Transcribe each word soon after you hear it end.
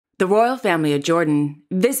The royal family of Jordan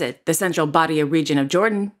visit the central Badia region of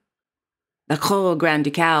Jordan. The Royal Grand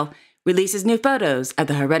Ducal releases new photos of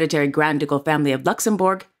the hereditary Grand Ducal family of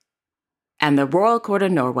Luxembourg. And the Royal Court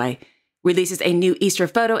of Norway releases a new Easter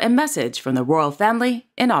photo and message from the royal family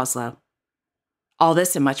in Oslo. All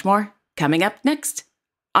this and much more coming up next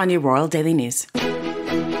on your Royal Daily News.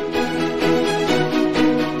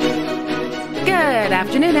 Good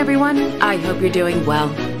afternoon, everyone. I hope you're doing well.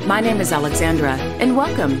 My name is Alexandra, and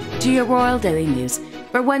welcome to your Royal Daily News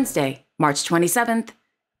for Wednesday, March 27th,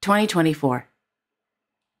 2024.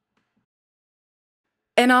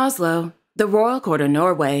 In Oslo, the Royal Court of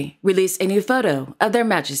Norway released a new photo of Their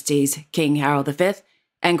Majesties King Harald V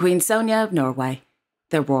and Queen Sonja of Norway,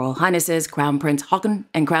 Their Royal Highnesses Crown Prince Haakon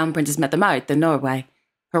and Crown Princess Mette-Marit of Norway,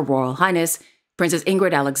 Her Royal Highness Princess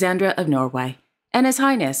Ingrid Alexandra of Norway, and His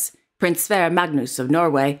Highness Prince Sverre Magnus of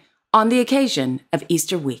Norway on the occasion of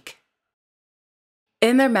Easter week.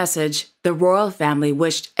 In their message, the royal family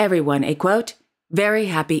wished everyone a, quote, very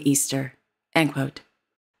happy Easter, end quote.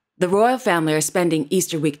 The royal family are spending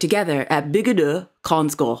Easter week together at Bygdø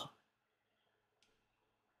Kronsgård.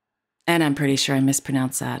 And I'm pretty sure I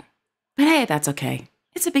mispronounced that. But hey, that's okay.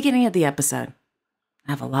 It's the beginning of the episode.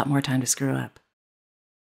 I have a lot more time to screw up.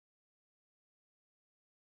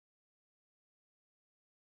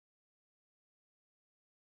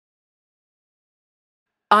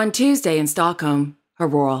 On Tuesday in Stockholm, Her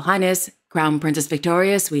Royal Highness, Crown Princess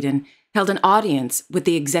Victoria of Sweden, held an audience with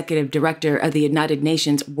the Executive Director of the United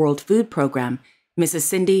Nations World Food Programme, Mrs.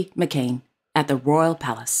 Cindy McCain, at the Royal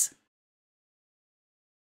Palace.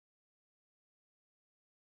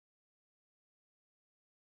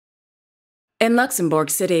 In Luxembourg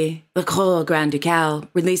City, the Royal Grand Ducal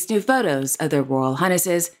released new photos of their Royal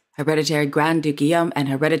Highnesses, Hereditary Grand Duke Guillaume and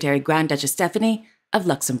Hereditary Grand Duchess Stephanie of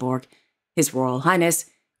Luxembourg, His Royal Highness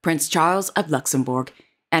Prince Charles of Luxembourg,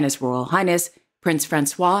 and His Royal Highness Prince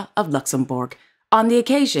Francois of Luxembourg, on the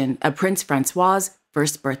occasion of Prince Francois's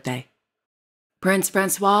first birthday. Prince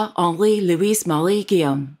Francois Henri Louis Marie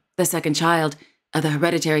Guillaume, the second child of the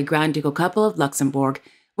hereditary Grand Ducal couple of Luxembourg,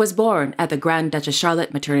 was born at the Grand Duchess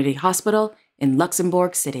Charlotte Maternity Hospital in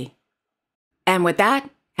Luxembourg City. And with that,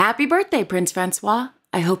 happy birthday, Prince Francois.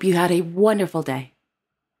 I hope you had a wonderful day.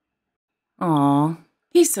 Aw,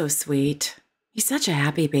 he's so sweet. He's such a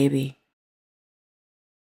happy baby.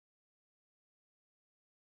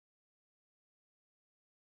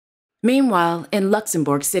 Meanwhile, in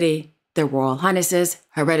Luxembourg City, their Royal Highnesses,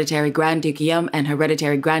 Hereditary Grand Duke Guillaume and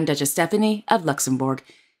Hereditary Grand Duchess Stephanie of Luxembourg,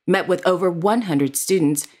 met with over 100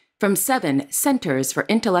 students from 7 Centers for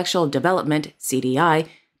Intellectual Development, CDI,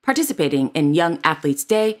 participating in Young Athletes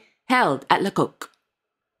Day held at Le Coq.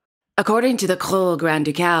 According to the Royal Grand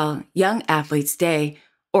Ducal, Young Athletes Day,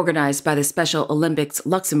 organized by the Special Olympics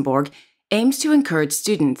Luxembourg, aims to encourage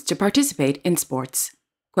students to participate in sports.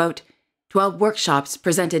 Quote, 12 workshops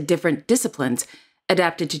presented different disciplines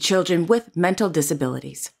adapted to children with mental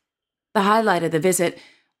disabilities. The highlight of the visit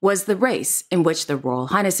was the race in which the Royal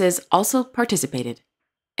Highnesses also participated.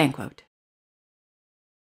 End quote.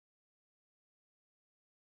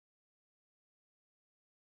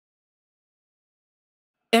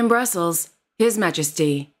 In Brussels, His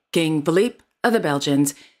Majesty King Philippe of the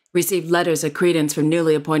Belgians received letters of credence from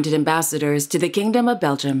newly appointed ambassadors to the Kingdom of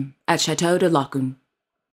Belgium at Château de Laeken.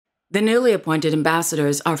 The newly appointed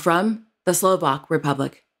ambassadors are from the Slovak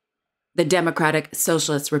Republic, the Democratic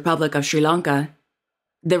Socialist Republic of Sri Lanka,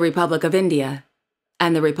 the Republic of India,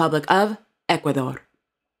 and the Republic of Ecuador.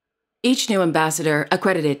 Each new ambassador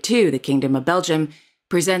accredited to the Kingdom of Belgium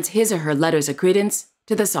presents his or her letters of credence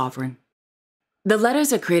to the sovereign. The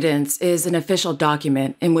letters of credence is an official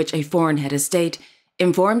document in which a foreign head of state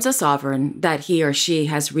informs a sovereign that he or she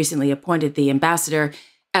has recently appointed the ambassador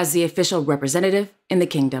as the official representative in the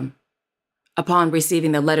kingdom. Upon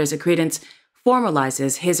receiving the letters of credence,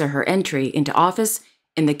 formalizes his or her entry into office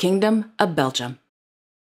in the Kingdom of Belgium.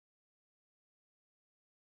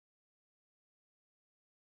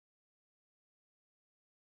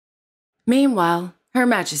 Meanwhile, Her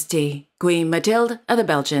Majesty Queen Mathilde of the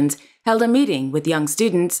Belgians held a meeting with young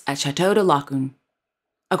students at Château de Laeken.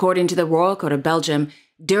 According to the Royal Court of Belgium,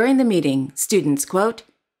 during the meeting, students, quote,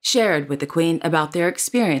 shared with the Queen about their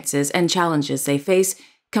experiences and challenges they face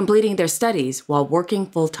completing their studies while working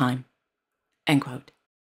full-time, end quote.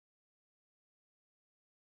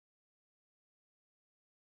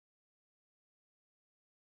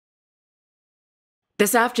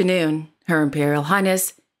 This afternoon, Her Imperial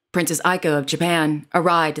Highness, Princess Aiko of Japan,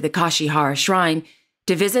 arrived at the Kashihara Shrine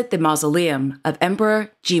to visit the mausoleum of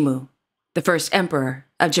Emperor Jimmu, the first emperor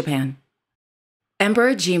of Japan.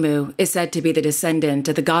 Emperor Jimmu is said to be the descendant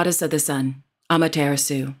of the goddess of the sun,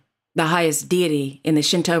 Amaterasu, the highest deity in the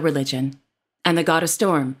Shinto religion, and the god of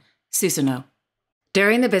storm, Susanoo.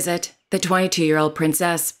 During the visit, the 22-year-old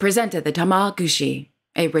princess presented the tamagushi,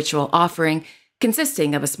 a ritual offering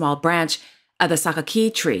consisting of a small branch of the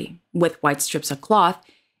sakaki tree with white strips of cloth,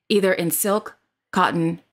 either in silk,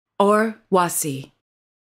 cotton, or wasi.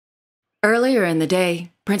 Earlier in the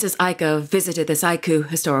day, Princess Aiko visited the Saiku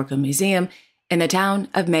Historical Museum in the town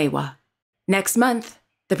of Meiwa. Next month,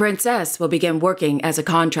 the princess will begin working as a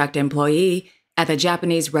contract employee at the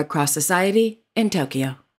Japanese Red Cross Society in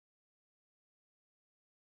Tokyo.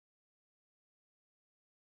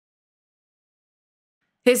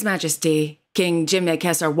 His Majesty King Jimne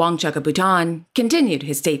Kesar Wangchuck of Bhutan continued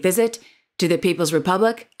his state visit to the People's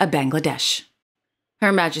Republic of Bangladesh.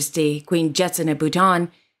 Her Majesty Queen Jetsun of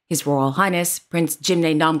Bhutan, His Royal Highness Prince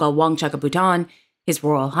Jimne Namgyal Wangchuck of Bhutan, His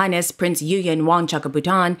Royal Highness Prince Yuyun Wangchuck of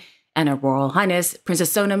Bhutan, and Her Royal Highness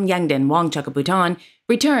Princess Sonam Yangden Wangchuck of Bhutan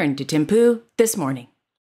returned to Thimphu this morning.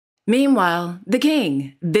 Meanwhile, the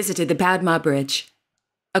king visited the Padma Bridge.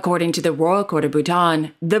 According to the Royal Court of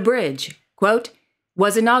Bhutan, the bridge, quote,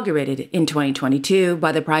 was inaugurated in 2022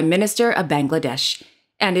 by the Prime Minister of Bangladesh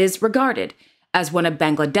and is regarded as one of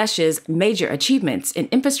Bangladesh's major achievements in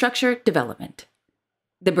infrastructure development.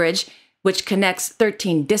 The bridge, which connects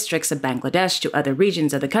 13 districts of Bangladesh to other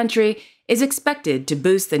regions of the country, is expected to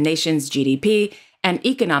boost the nation's GDP and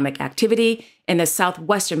economic activity in the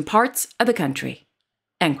southwestern parts of the country.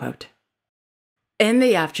 End quote. In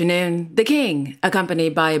the afternoon, the king,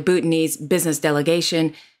 accompanied by a Bhutanese business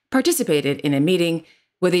delegation, participated in a meeting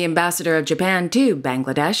with the ambassador of Japan to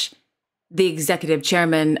Bangladesh, the executive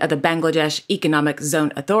chairman of the Bangladesh Economic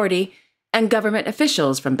Zone Authority, and government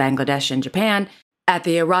officials from Bangladesh and Japan at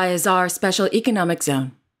the Arayazar Special Economic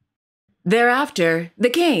Zone. Thereafter, the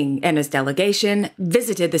king and his delegation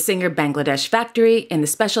visited the Singer Bangladesh factory in the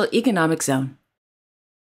Special Economic Zone.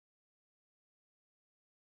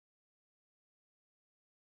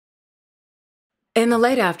 In the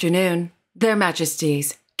late afternoon, Their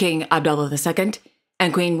Majesties King Abdullah II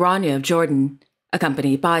and Queen Rania of Jordan,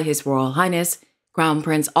 accompanied by His Royal Highness Crown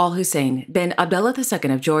Prince Al Hussein bin Abdullah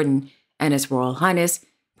II of Jordan and His Royal Highness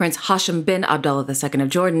Prince Hashem bin Abdullah II of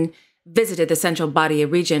Jordan, visited the central Badia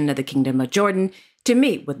region of the Kingdom of Jordan to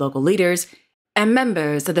meet with local leaders and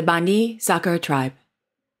members of the Bani Sakar tribe.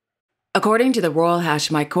 According to the Royal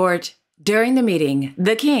Hashemite Court, during the meeting,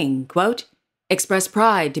 the king, quote, expressed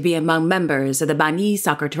pride to be among members of the Bani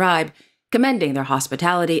Sakar tribe, commending their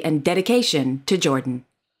hospitality and dedication to Jordan.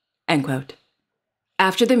 End quote.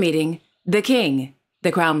 After the meeting, the king,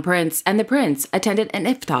 the crown prince, and the prince attended an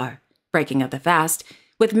iftar, breaking of the fast,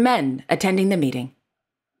 with men attending the meeting,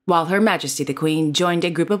 while Her Majesty the Queen joined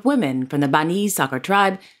a group of women from the Bani Sakar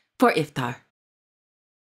tribe for iftar.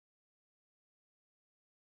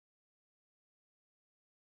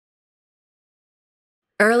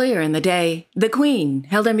 Earlier in the day, the Queen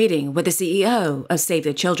held a meeting with the CEO of Save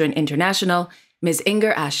the Children International, Ms.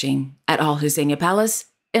 Inger Ashing, at Al Husseini Palace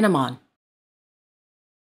in Amman.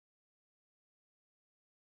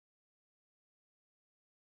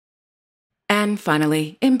 And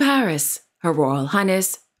finally, in Paris, Her Royal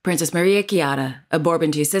Highness Princess Maria Chiara of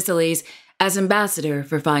Bourbon Two Sicilies, as Ambassador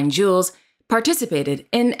for Fine Jewels, participated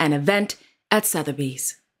in an event at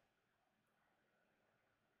Sotheby's.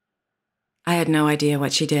 I had no idea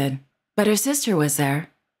what she did, but her sister was there.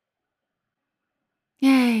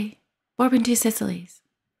 Yay, Bourbon Two Sicilies.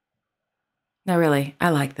 No, really, I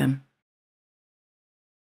like them.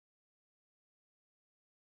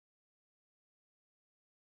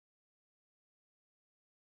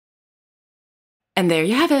 And there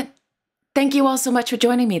you have it. Thank you all so much for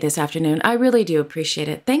joining me this afternoon. I really do appreciate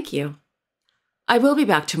it. Thank you. I will be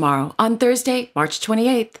back tomorrow on Thursday, March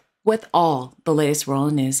 28th, with all the latest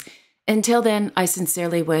royal news. Until then, I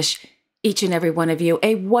sincerely wish each and every one of you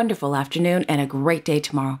a wonderful afternoon and a great day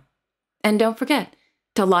tomorrow. And don't forget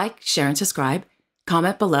to like, share, and subscribe,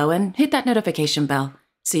 comment below, and hit that notification bell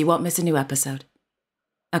so you won't miss a new episode.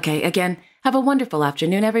 Okay, again, have a wonderful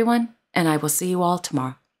afternoon, everyone, and I will see you all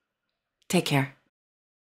tomorrow. Take care.